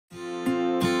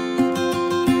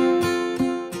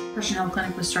Christian Health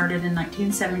Clinic was started in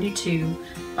 1972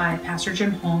 by Pastor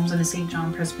Jim Holmes in the St.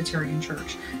 John Presbyterian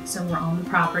Church. So we're on the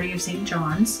property of St.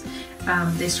 John's.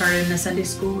 They started in the Sunday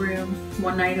school room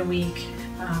one night a week.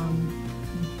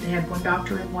 They had one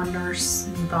doctor and one nurse,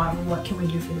 and we thought, well, what can we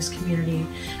do for this community?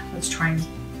 Let's try and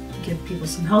give people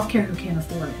some health care who can't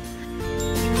afford it.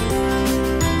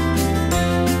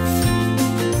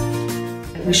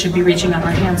 We should be reaching out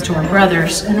our hands to our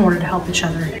brothers in order to help each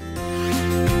other.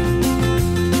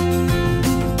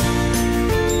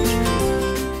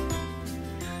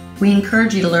 We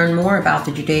encourage you to learn more about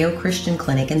the Judeo Christian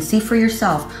Clinic and see for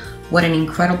yourself what an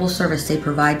incredible service they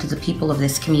provide to the people of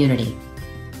this community.